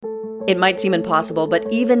It might seem impossible,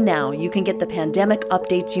 but even now, you can get the pandemic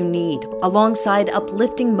updates you need, alongside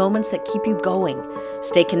uplifting moments that keep you going.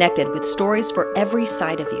 Stay connected with stories for every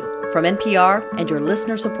side of you, from NPR and your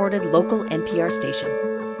listener-supported local NPR station.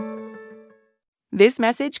 This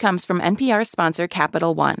message comes from NPR sponsor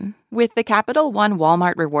Capital One. With the Capital One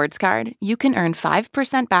Walmart Rewards Card, you can earn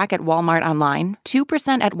 5% back at Walmart online,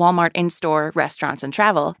 2% at Walmart in-store, restaurants, and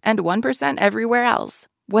travel, and 1% everywhere else.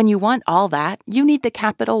 When you want all that, you need the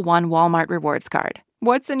Capital One Walmart Rewards Card.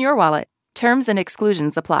 What's in your wallet? Terms and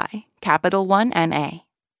exclusions apply. Capital One N.A.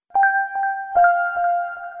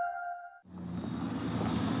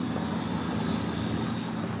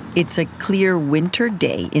 It's a clear winter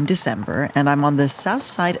day in December, and I'm on the south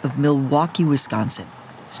side of Milwaukee, Wisconsin.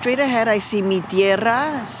 Straight ahead, I see Mi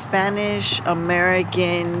Tierra,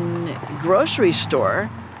 Spanish-American grocery store.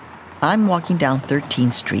 I'm walking down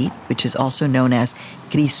 13th Street, which is also known as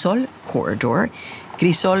Crisol Corridor.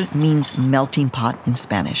 Crisol means melting pot in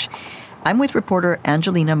Spanish. I'm with reporter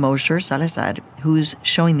Angelina Mosher Salazar, who's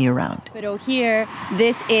showing me around. Pero here,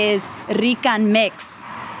 this is Rican Mix.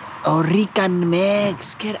 Oh, Rican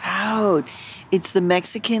Mix, get out. It's the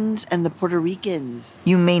Mexicans and the Puerto Ricans.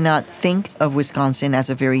 You may not think of Wisconsin as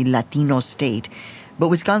a very Latino state, but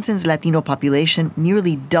Wisconsin's Latino population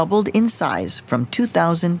nearly doubled in size from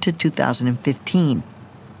 2000 to 2015.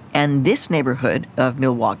 And this neighborhood of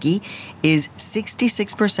Milwaukee is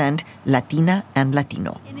 66% Latina and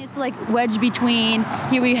Latino. And it's like wedged between,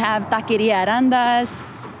 here we have Taqueria Arandas.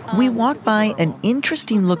 We walk by an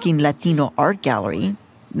interesting-looking Latino art gallery.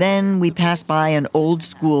 Then we pass by an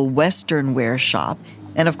old-school Western wear shop.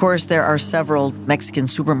 And of course, there are several Mexican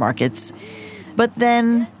supermarkets. But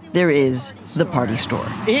then there is the party store.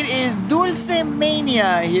 It is Dulce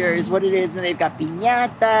Mania here is what it is. And they've got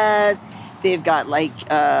piñatas. They've got like...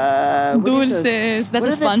 Dulces. That's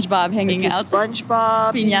a SpongeBob hanging out.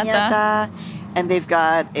 SpongeBob, piñata. And they've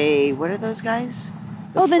got a... What are those guys?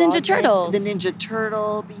 The Ninja Turtles. The Ninja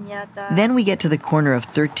Turtle, piñata. Then we get to the corner of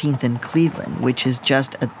 13th and Cleveland, which is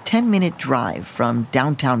just a 10-minute drive from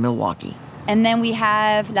downtown Milwaukee. And then we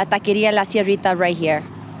have La Taqueria La Sierrita right here.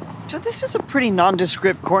 So this is a pretty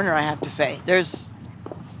nondescript corner, I have to say. There's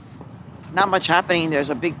not much happening. There's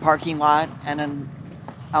a big parking lot and an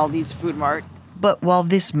Aldi's Food Mart. But while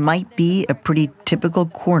this might be a pretty typical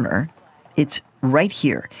corner, it's right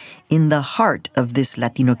here, in the heart of this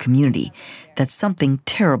Latino community, that something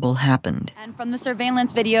terrible happened. And from the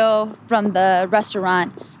surveillance video from the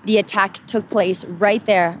restaurant, the attack took place right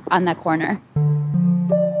there on that corner.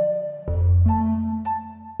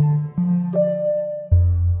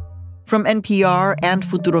 From NPR and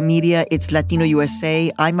Futuro Media, it's Latino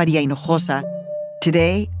USA. I'm Maria Hinojosa.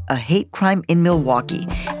 Today, a hate crime in Milwaukee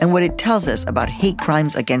and what it tells us about hate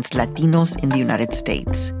crimes against Latinos in the United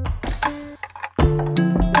States.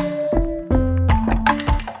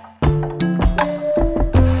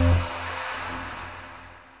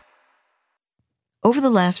 Over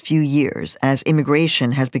the last few years, as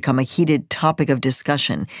immigration has become a heated topic of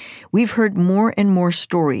discussion, we've heard more and more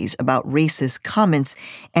stories about racist comments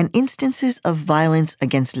and instances of violence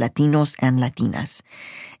against Latinos and Latinas.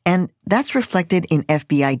 And that's reflected in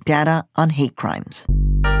FBI data on hate crimes.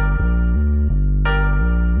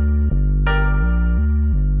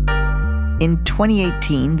 In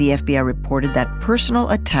 2018, the FBI reported that personal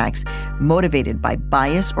attacks motivated by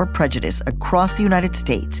bias or prejudice across the United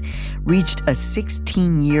States reached a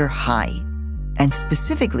 16-year high. And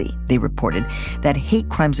specifically, they reported that hate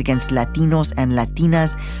crimes against Latinos and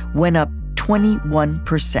Latinas went up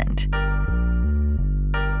 21%.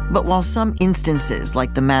 But while some instances,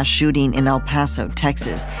 like the mass shooting in El Paso,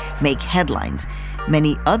 Texas, make headlines,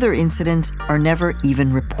 many other incidents are never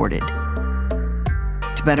even reported.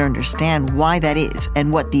 To better understand why that is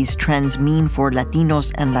and what these trends mean for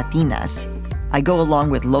Latinos and Latinas, I go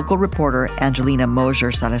along with local reporter Angelina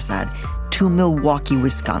Mosher Salazar to Milwaukee,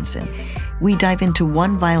 Wisconsin. We dive into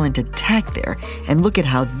one violent attack there and look at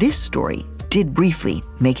how this story did briefly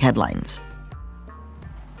make headlines.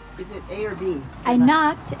 Is it A or B? I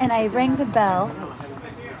knocked and I rang the bell.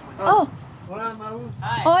 Oh! Hola, Maud.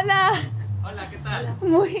 Hola! Hola, ¿qué tal?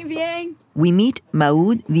 Muy bien. We meet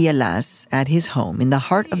Maud Vialas at his home in the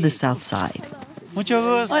heart of the South Side. Mucho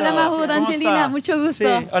gusto. Hola, Maud, Angelina, mucho gusto.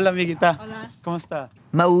 Sí, hola, amiguita. Hola. ¿Cómo está?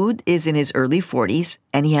 Maud is in his early 40s,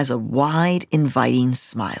 and he has a wide, inviting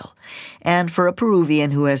smile. And for a Peruvian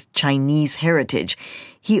who has Chinese heritage,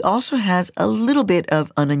 he also has a little bit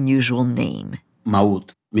of an unusual name.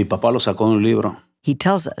 Maud. Mi papá lo sacó de un libro. He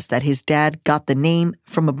tells us that his dad got the name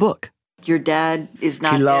from a book. Your dad is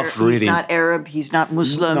not reading. He's not Arab, he's not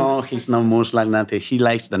Muslim. No, he's not Muslim, nothing. He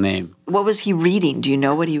likes the name. What was he reading? Do you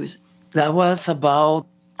know what he was? That was about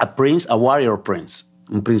A prince, a warrior prince,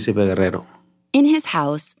 un príncipe guerrero. In his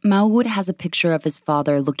house, Maud has a picture of his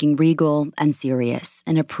father looking regal and serious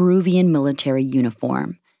in a Peruvian military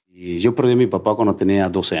uniform. Y yo perdí a mi papá cuando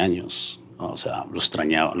tenía 12 años. O sea, lo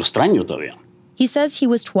extraño todavía. He says he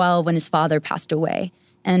was 12 when his father passed away,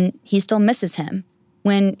 and he still misses him.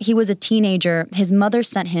 When he was a teenager, his mother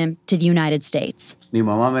sent him to the United States. Mi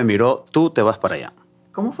mamá me miró, tú te vas para allá.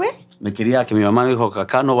 ¿Cómo fue? Me quería que mi mamá me dijo que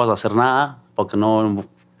acá no vas a hacer nada porque no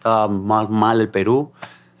estaba mal el Perú.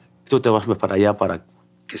 Tú te vas para allá para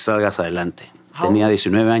que salgas adelante. Tenía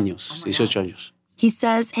 19 años, 18 años. He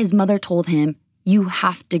says his mother told him, you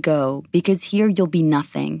have to go because here you'll be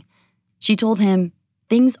nothing. She told him,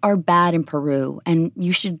 things are bad in Peru and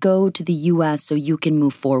you should go to the U.S. so you can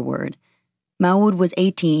move forward. Maud was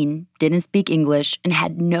 18, didn't speak English, and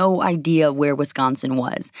had no idea where Wisconsin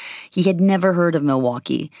was. He had never heard of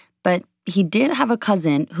Milwaukee, but he did have a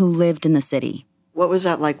cousin who lived in the city. What was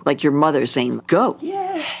that like? Like your mother saying, go.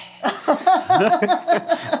 Yeah.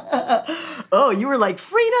 Oh, you were like,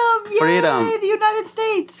 freedom. Yay, Freedom. The United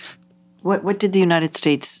States. What did the United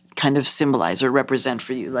States kind of symbolize or represent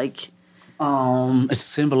for you? Like, It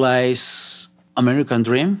symbolizes American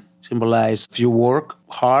dream. Symbolize if you work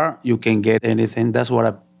hard, you can get anything. That's what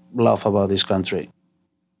I love about this country.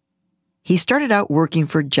 he started out working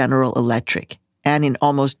for General Electric. And in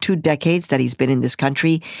almost 2 decades that he's been in this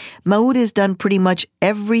country, Maud has done pretty much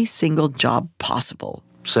every single job possible.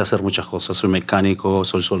 Sé hacer muchas cosas. Soy mecánico,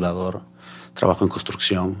 soy soldador, trabajo en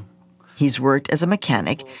construcción. He's worked as a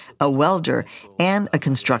mechanic, a welder, and a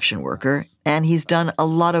construction worker, and he's done a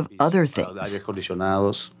lot of other things. Aires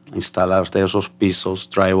acondicionados, instalar esos pisos,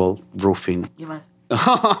 drywall, roofing.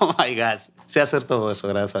 Oh my God. Sé hacer todo eso,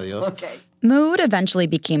 gracias a Dios. Okay. Maud eventually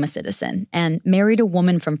became a citizen and married a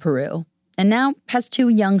woman from Peru, and now has 2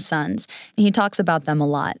 young sons. He talks about them a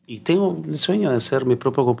lot. Y tengo el sueño de hacer mi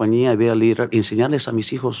propia compañía y ver líder, enseñarles a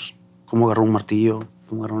mis hijos cómo agarrar un martillo,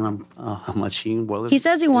 cómo agarrar a machine welder. He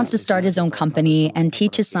says he wants to start his own company and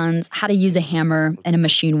teach his sons how to use a hammer and a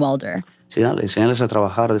machine welder. Enseñarles a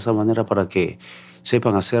trabajar de esa manera para que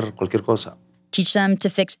sepan hacer cualquier cosa. Teach them to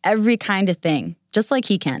fix every kind of thing, just like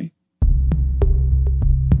he can.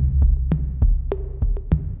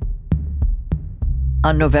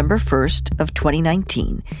 On November 1st of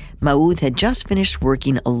 2019, Maud had just finished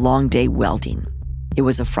working a long day welding. It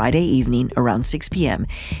was a Friday evening around 6 p.m.,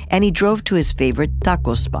 and he drove to his favorite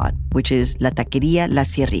taco spot, which is La Taqueria La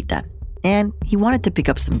Sierrita, and he wanted to pick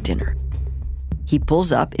up some dinner. He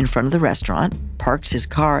pulls up in front of the restaurant, parks his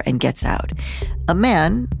car, and gets out. A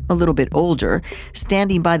man, a little bit older,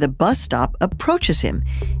 standing by the bus stop, approaches him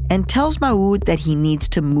and tells Maud that he needs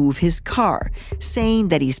to move his car, saying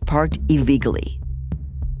that he's parked illegally.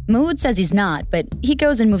 Maud says he's not, but he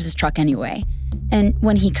goes and moves his truck anyway. And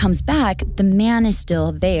when he comes back, the man is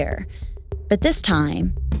still there. But this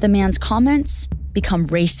time, the man's comments become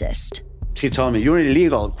racist. He told me, you're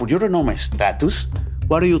illegal. You don't know my status.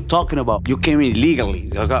 What are you talking about? You came in illegally.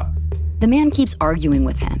 The man keeps arguing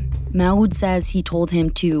with him. Maud says he told him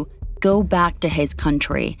to go back to his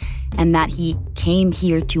country and that he came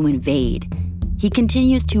here to invade. He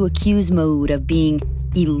continues to accuse Maud of being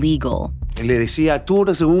illegal. Le decía, tú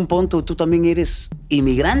eres en un punto, tú también eres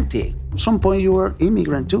inmigrante. At some point, you were an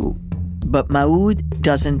immigrant too. But Maud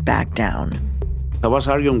doesn't back down. I was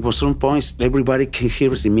arguing, at some points, everybody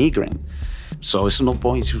here is immigrant. So it's no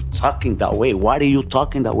point you talking that way. Why are you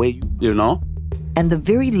talking that way, you know? And the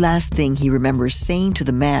very last thing he remembers saying to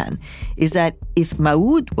the man is that if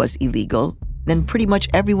Maud was illegal, then pretty much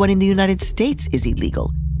everyone in the United States is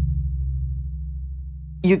illegal.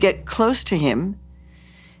 You get close to him.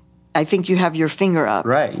 I think you have your finger up.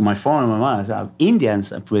 Right. My phone and my mom,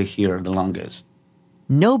 Indians have been here the longest.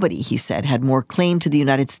 Nobody, he said, had more claim to the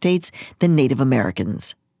United States than Native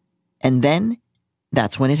Americans. And then,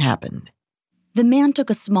 that's when it happened. The man took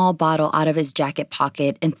a small bottle out of his jacket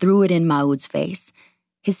pocket and threw it in Maud's face.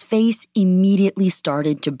 His face immediately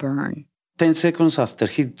started to burn. 10 seconds after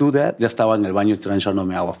he do that, ya estaba en el baño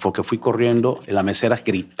echándome agua, porque fui corriendo y la mesera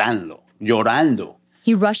gritando, llorando.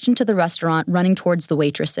 He rushed into the restaurant, running towards the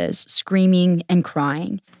waitresses, screaming and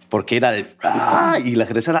crying. Porque era el... y la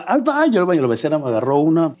mesera, al baño. La mesera me agarró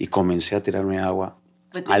una y comencé a tirarme agua.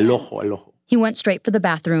 Al ojo. He went straight for the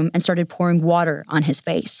bathroom and started pouring water on his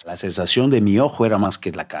face. La sensación de mi ojo era más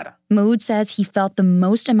que la cara. Maud says he felt the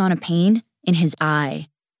most amount of pain in his eye.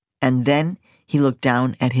 And then he looked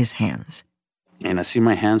down at his hands. And I see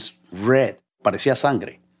my hands red. Parecía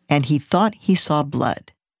sangre. And he thought he saw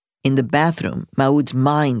blood. In the bathroom, Maud's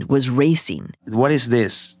mind was racing. What is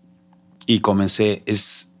this? Y comencé,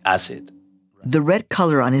 it's acid. The red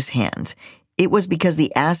color on his hands, it was because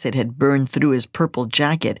the acid had burned through his purple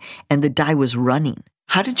jacket and the dye was running.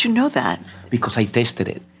 How did you know that? Because I tasted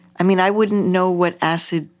it. I mean, I wouldn't know what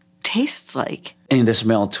acid tastes like. And the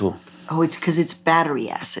smell, too. Oh, it's because it's battery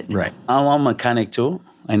acid. Right. I'm a mechanic, too,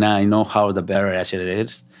 and I know how the battery acid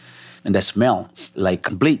is. And the smell,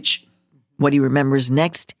 like bleach. What he remembers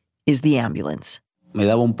next is the ambulance. Me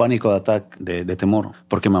daba un pánico de ataque de temor,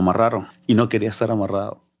 porque me amarraron y no quería estar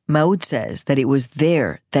amarrado. Maud says that it was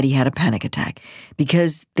there that he had a panic attack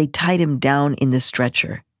because they tied him down in the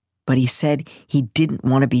stretcher. But he said he didn't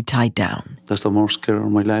want to be tied down. That's the most scare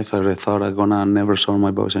of my life. I thought I'm gonna never saw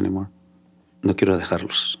my boys anymore. No quiero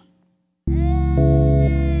dejarlos.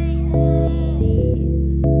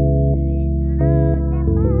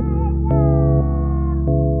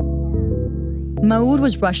 Maud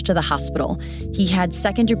was rushed to the hospital. He had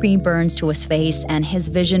second-degree burns to his face, and his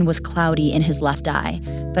vision was cloudy in his left eye,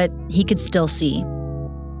 but he could still see.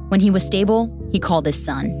 When he was stable, he called his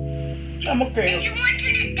son. I'm okay. You went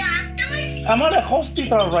to the doctor? I'm at a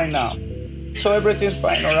hospital right now, so everything's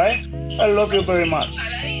fine, all right? I love you very much.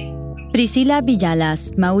 Priscila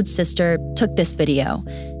Villalas, Maud's sister, took this video,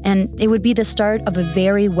 and it would be the start of a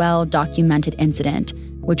very well-documented incident,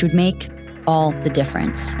 which would make all the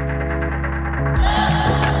difference.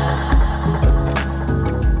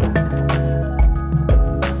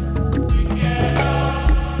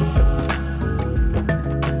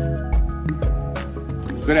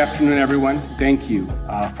 Good afternoon, everyone. Thank you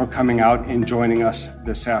for coming out and joining us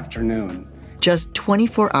this afternoon. Just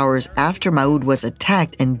 24 hours after Maud was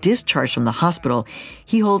attacked and discharged from the hospital,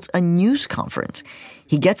 he holds a news conference.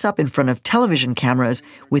 He gets up in front of television cameras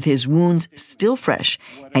with his wounds still fresh,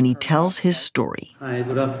 and he tells his story. Hi,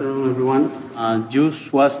 good afternoon, everyone.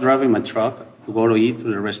 Just was driving my truck to go to eat to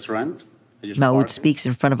the restaurant. Maud speaks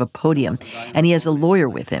in front of a podium, and he has a lawyer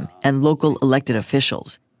with him and local elected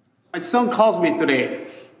officials. My son calls me today.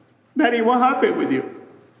 Daddy, what happened with you?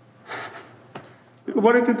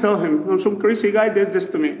 What I can tell him? Some crazy guy did this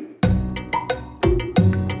to me.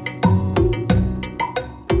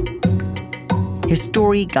 His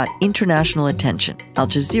story got international attention. Al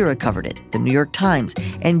Jazeera covered it, the New York Times,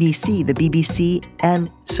 NBC, the BBC, and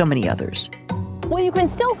so many others. Well, you can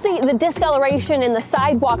still see the discoloration in the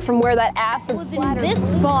sidewalk from where that acid was splattered. In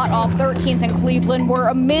this spot off 13th and Cleveland where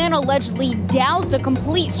a man allegedly doused a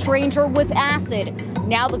complete stranger with acid.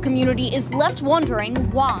 Now the community is left wondering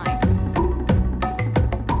why.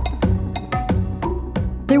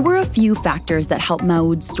 There were a few factors that helped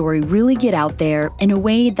Maud's story really get out there in a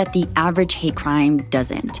way that the average hate crime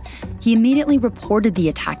doesn't. He immediately reported the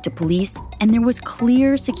attack to police, and there was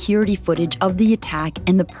clear security footage of the attack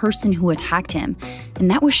and the person who attacked him, and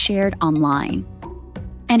that was shared online.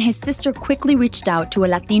 And his sister quickly reached out to a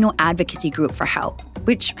Latino advocacy group for help,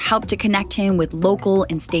 which helped to connect him with local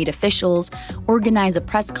and state officials, organize a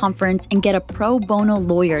press conference, and get a pro bono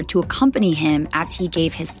lawyer to accompany him as he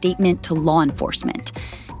gave his statement to law enforcement.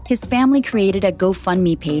 His family created a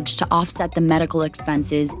GoFundMe page to offset the medical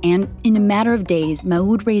expenses, and in a matter of days,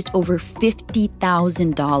 Maud raised over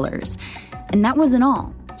 $50,000. And that wasn't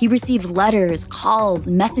all. He received letters, calls,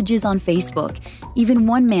 messages on Facebook, even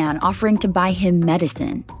one man offering to buy him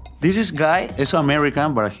medicine. This guy is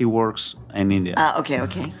American, but he works in India.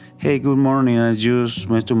 Okay. Hey, good morning. I just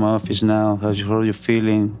went to my office now. How are you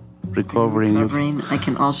feeling? Recovering? I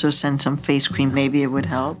can also send some face cream. Maybe it would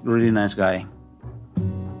help. Really nice guy.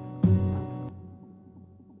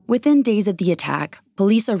 Within days of the attack,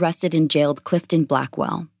 police arrested and jailed Clifton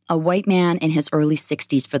Blackwell, a white man in his early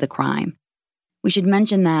 60s, for the crime. We should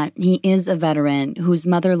mention that he is a veteran whose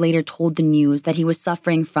mother later told the news that he was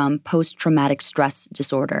suffering from post-traumatic stress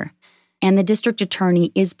disorder. And the district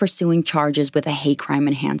attorney is pursuing charges with a hate crime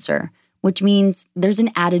enhancer, which means there's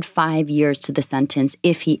an added 5 years to the sentence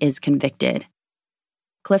if he is convicted.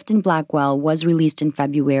 Clifton Blackwell was released in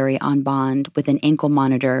February on bond with an ankle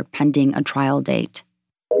monitor pending a trial date.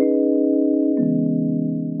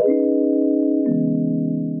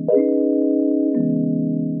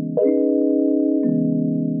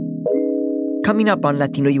 Coming up on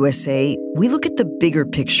Latino USA, we look at the bigger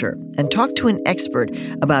picture and talk to an expert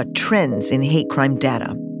about trends in hate crime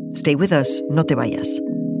data. Stay with us, no te vayas.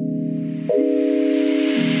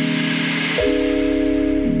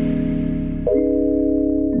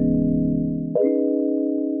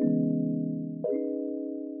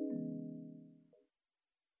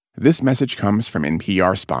 This message comes from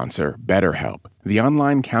NPR sponsor BetterHelp, the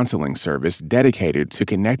online counseling service dedicated to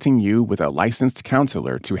connecting you with a licensed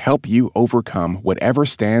counselor to help you overcome whatever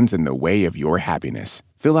stands in the way of your happiness.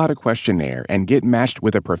 Fill out a questionnaire and get matched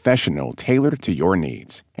with a professional tailored to your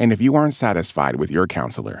needs. And if you aren't satisfied with your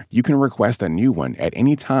counselor, you can request a new one at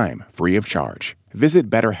any time, free of charge.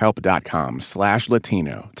 Visit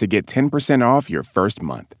BetterHelp.com/Latino to get 10% off your first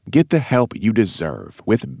month. Get the help you deserve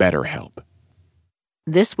with BetterHelp.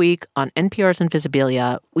 This week on NPR's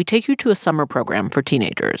Invisibilia, we take you to a summer program for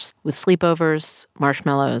teenagers with sleepovers,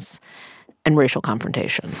 marshmallows, and racial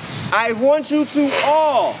confrontation. I want you to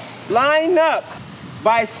all line up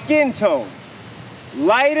by skin tone,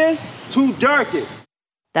 lightest to darkest.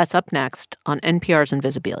 That's up next on NPR's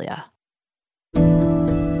Invisibilia.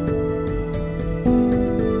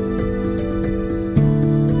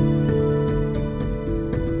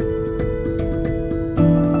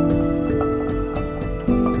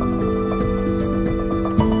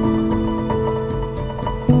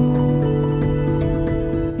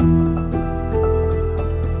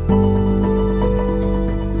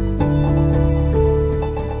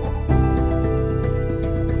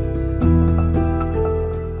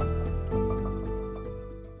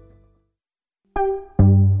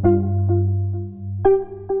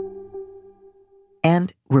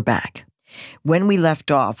 And we're back. When we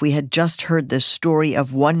left off, we had just heard the story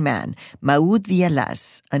of one man, Maud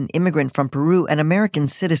Villalaz, an immigrant from Peru, an American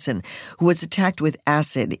citizen who was attacked with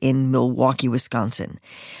acid in Milwaukee, Wisconsin.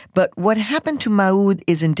 But what happened to Maud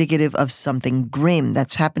is indicative of something grim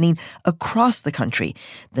that's happening across the country.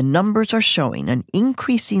 The numbers are showing an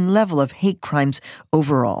increasing level of hate crimes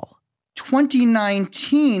overall.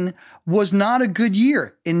 2019 was not a good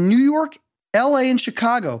year. In New York, LA, and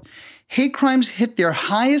Chicago, hate crimes hit their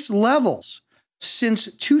highest levels since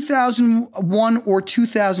 2001 or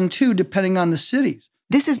 2002, depending on the cities.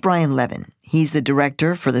 This is Brian Levin. He's the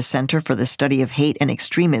director for the Center for the Study of Hate and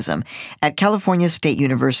Extremism at California State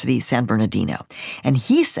University, San Bernardino. And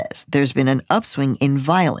he says there's been an upswing in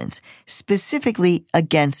violence, specifically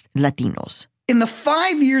against Latinos. In the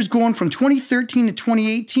 5 years going from 2013 to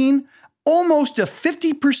 2018, almost a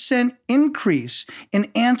 50% increase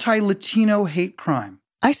in anti-Latino hate crime.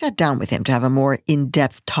 I sat down with him to have a more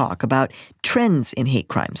in-depth talk about trends in hate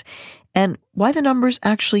crimes and why the numbers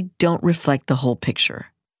actually don't reflect the whole picture.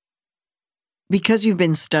 Because you've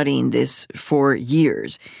been studying this for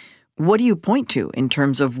years, what do you point to in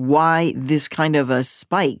terms of why this kind of a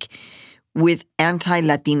spike with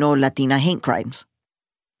anti-Latino, Latina hate crimes?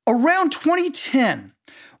 Around 2010,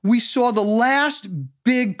 we saw the last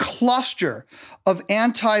big cluster of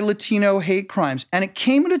anti-Latino hate crimes, and it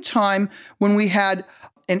came at a time when we had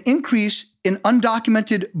an increase in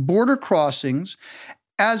undocumented border crossings,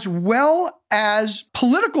 as well as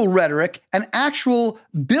political rhetoric and actual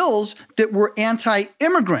bills that were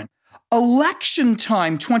anti-immigrant. Election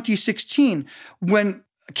time 2016, when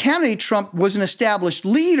candidate Trump was an established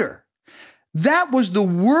leader, that was the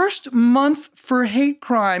worst month for hate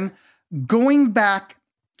crime going back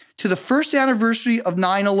to the first anniversary of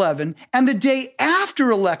 9/11, and the day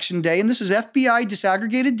after Election Day, and this is FBI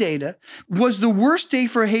disaggregated data, was the worst day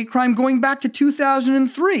for hate crime going back to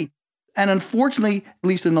 2003. And unfortunately, at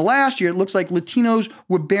least in the last year, it looks like Latinos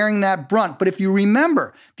were bearing that brunt. But if you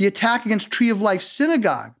remember the attack against Tree of Life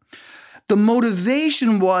Synagogue, the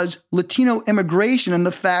motivation was Latino immigration and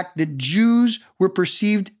the fact that Jews were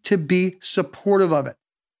perceived to be supportive of it.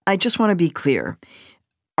 I just want to be clear.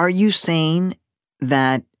 Are you saying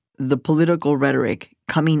that the political rhetoric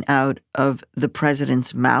coming out of the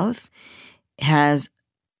president's mouth has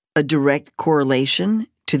a direct correlation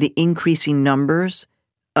to the increasing numbers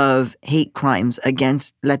of hate crimes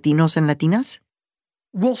against Latinos and Latinas?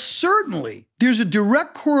 Well, certainly. There's a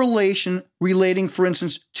direct correlation relating, for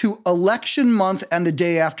instance, to election month and the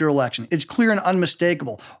day after election. It's clear and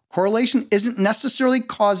unmistakable. Correlation isn't necessarily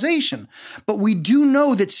causation, but we do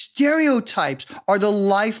know that stereotypes are the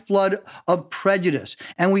lifeblood of prejudice,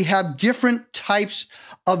 and we have different types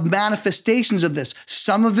of manifestations of this.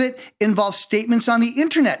 Some of it involves statements on the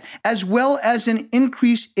internet, as well as an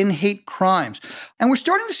increase in hate crimes. And we're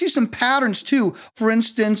starting to see some patterns too. For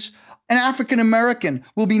instance, an African American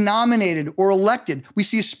will be nominated or elected. We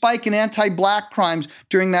see a spike in anti-Black crimes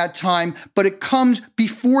during that time, but it comes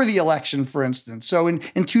before the election, for instance. So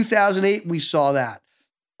in 2008, we saw that.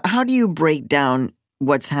 How do you break down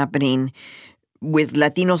what's happening with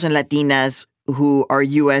Latinos and Latinas who are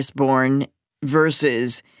U.S. born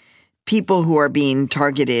versus people who are being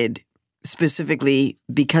targeted specifically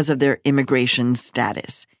because of their immigration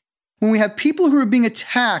status? When we have people who are being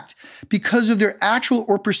attacked because of their actual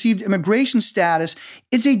or perceived immigration status,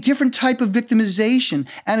 it's a different type of victimization,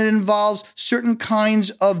 and it involves certain kinds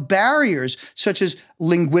of barriers, such as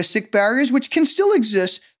linguistic barriers, which can still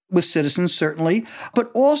exist with citizens, certainly,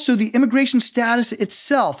 but also the immigration status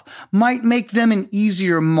itself might make them an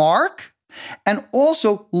easier mark and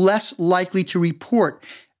also less likely to report.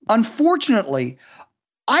 Unfortunately,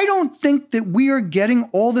 I don't think that we are getting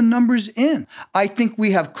all the numbers in. I think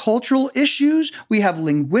we have cultural issues, we have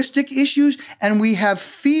linguistic issues, and we have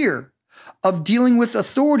fear of dealing with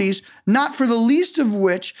authorities, not for the least of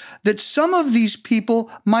which that some of these people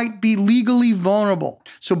might be legally vulnerable.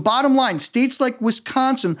 So bottom line, states like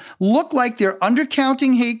Wisconsin look like they're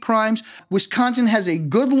undercounting hate crimes. Wisconsin has a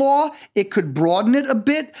good law. It could broaden it a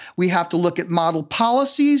bit. We have to look at model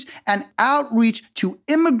policies and outreach to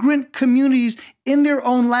immigrant communities in their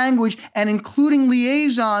own language and including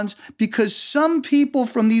liaisons, because some people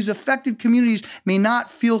from these affected communities may not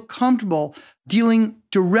feel comfortable dealing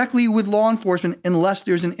directly with law enforcement unless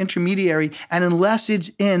there's an intermediary and unless it's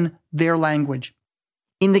in their language.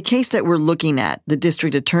 In the case that we're looking at, the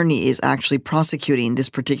district attorney is actually prosecuting this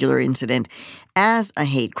particular incident as a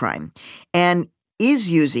hate crime and is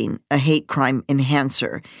using a hate crime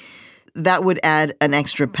enhancer. That would add an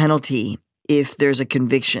extra penalty if there's a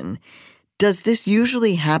conviction. Does this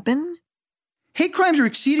usually happen? Hate crimes are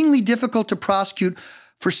exceedingly difficult to prosecute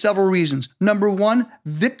for several reasons. Number one,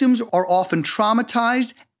 victims are often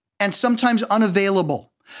traumatized and sometimes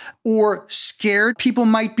unavailable or scared. People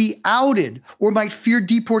might be outed or might fear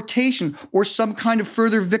deportation or some kind of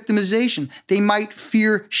further victimization. They might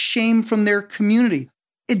fear shame from their community.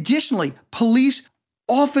 Additionally, police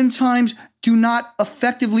oftentimes do not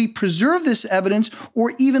effectively preserve this evidence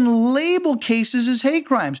or even label cases as hate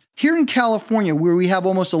crimes. Here in California, where we have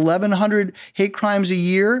almost 1,100 hate crimes a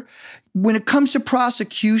year, when it comes to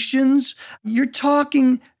prosecutions, you're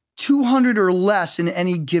talking 200 or less in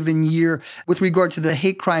any given year with regard to the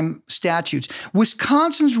hate crime statutes.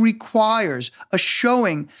 Wisconsin's requires a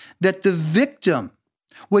showing that the victim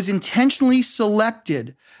was intentionally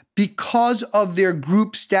selected because of their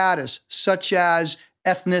group status, such as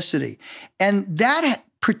ethnicity. And that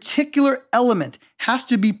particular element has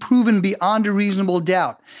to be proven beyond a reasonable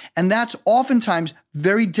doubt. And that's oftentimes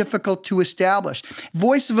very difficult to establish.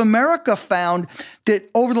 Voice of America found that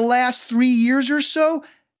over the last 3 years or so,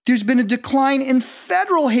 there's been a decline in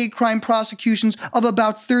federal hate crime prosecutions of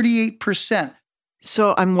about 38%.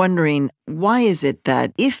 So I'm wondering, why is it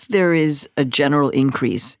that if there is a general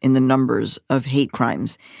increase in the numbers of hate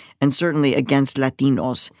crimes, and certainly against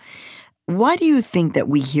Latinos, why do you think that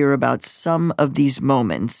we hear about some of these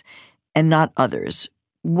moments and not others?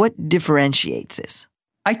 What differentiates this?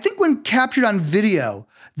 I think when captured on video,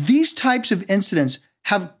 these types of incidents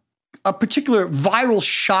have a particular viral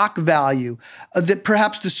shock value that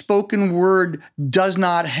perhaps the spoken word does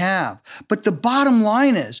not have. But the bottom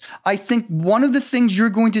line is, I think one of the things you're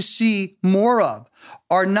going to see more of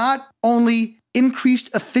are not only increased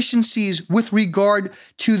efficiencies with regard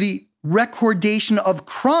to the recordation of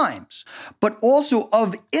crimes, but also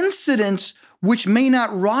of incidents which may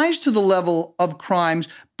not rise to the level of crimes,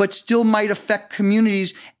 but still might affect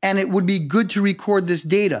communities, and it would be good to record this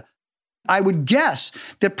data. I would guess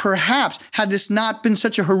that perhaps had this not been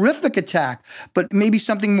such a horrific attack, but maybe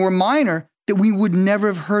something more minor, that we would never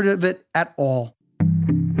have heard of it at all.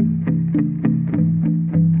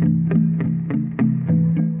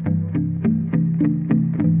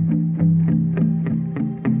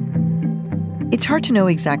 It's hard to know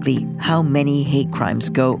exactly how many hate crimes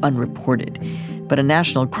go unreported, but a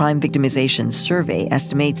national crime victimization survey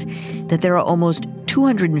estimates that there are almost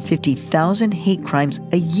 250,000 hate crimes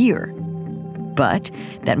a year, but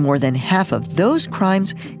that more than half of those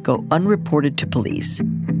crimes go unreported to police.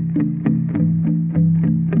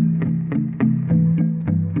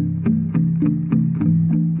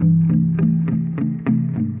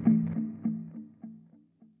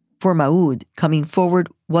 For Maud, coming forward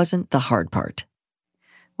wasn't the hard part.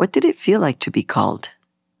 What did it feel like to be called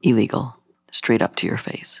illegal, straight up to your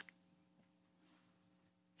face?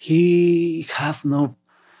 He has no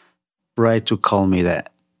right to call me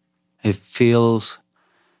that. It feels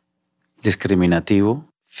discriminativo,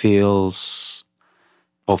 feels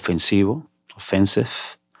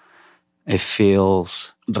offensive. It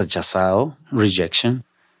feels rechazado, rejection.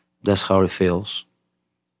 That's how it feels.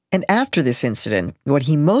 And after this incident, what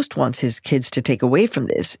he most wants his kids to take away from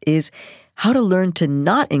this is how to learn to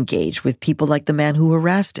not engage with people like the man who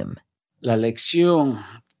harassed him. La lección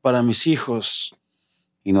para mis hijos,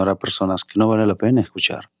 ignorar personas que no vale la pena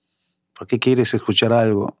escuchar. ¿Por qué quieres escuchar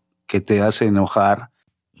algo que te hace enojar?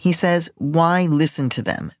 He says, why listen to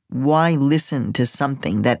them? Why listen to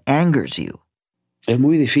something that angers you? Es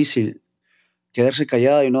muy difícil quedarse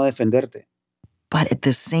callado y no defenderte. But at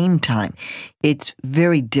the same time, it's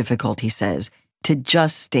very difficult, he says, to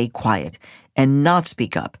just stay quiet and not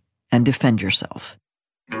speak up and defend yourself.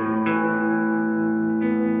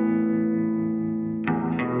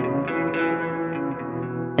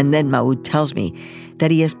 And then Maud tells me that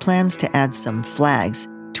he has plans to add some flags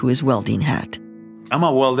to his welding hat. I'm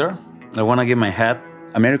a welder. I want to get my hat,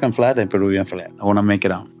 American flag and Peruvian flag. I want to make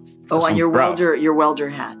it out. Oh, on your welder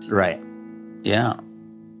hat. Right. Yeah.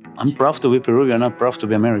 I'm proud to be Peruvian, not proud to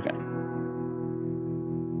be American.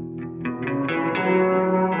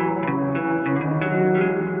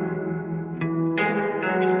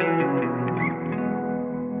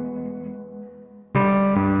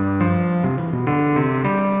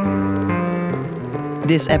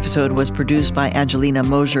 This episode was produced by Angelina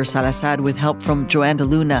Mosher Salazar with help from Joanne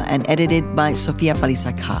Luna and edited by Sofia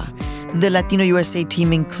Palizacar. The Latino USA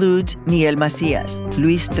team includes Miguel Macias,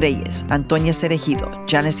 Luis Treyes, Antonia Cerejido,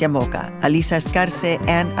 Janice Yamoca, Alisa Escarce,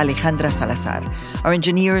 and Alejandra Salazar. Our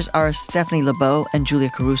engineers are Stephanie LeBeau and Julia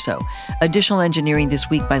Caruso. Additional engineering this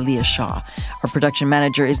week by Leah Shaw. Our production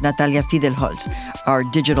manager is Natalia Fidelholz. Our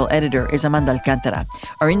digital editor is Amanda Alcantara.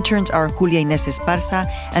 Our interns are Julia Inés Esparza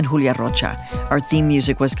and Julia Rocha. Our theme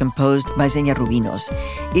music was composed by Xenia Rubinos.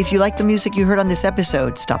 If you like the music you heard on this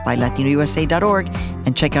episode, stop by latinousa.org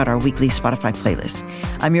and check out our weekly Spotify playlist.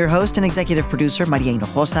 I'm your host and executive producer, Maria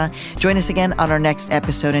Hinojosa. Join us again on our next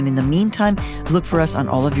episode, and in the meantime, look for us on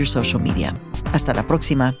all of your social media. Hasta la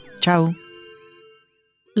próxima. Ciao.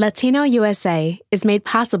 Latino USA is made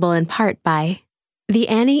possible in part by the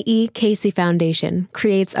Annie E. Casey Foundation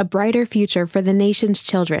creates a brighter future for the nation's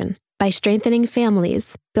children by strengthening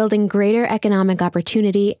families, building greater economic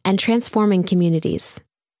opportunity, and transforming communities.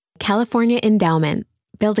 California Endowment,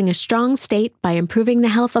 building a strong state by improving the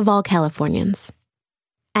health of all Californians.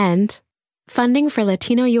 And funding for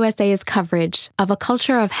Latino USA's coverage of a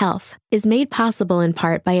culture of health is made possible in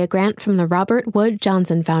part by a grant from the Robert Wood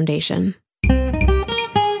Johnson Foundation.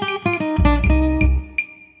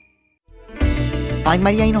 I'm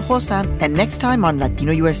Maria Hinojosa, and next time on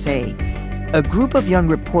Latino USA, a group of young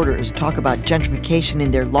reporters talk about gentrification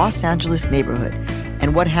in their Los Angeles neighborhood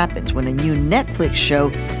and what happens when a new Netflix show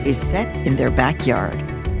is set in their backyard.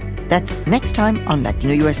 That's next time on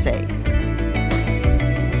Latino USA.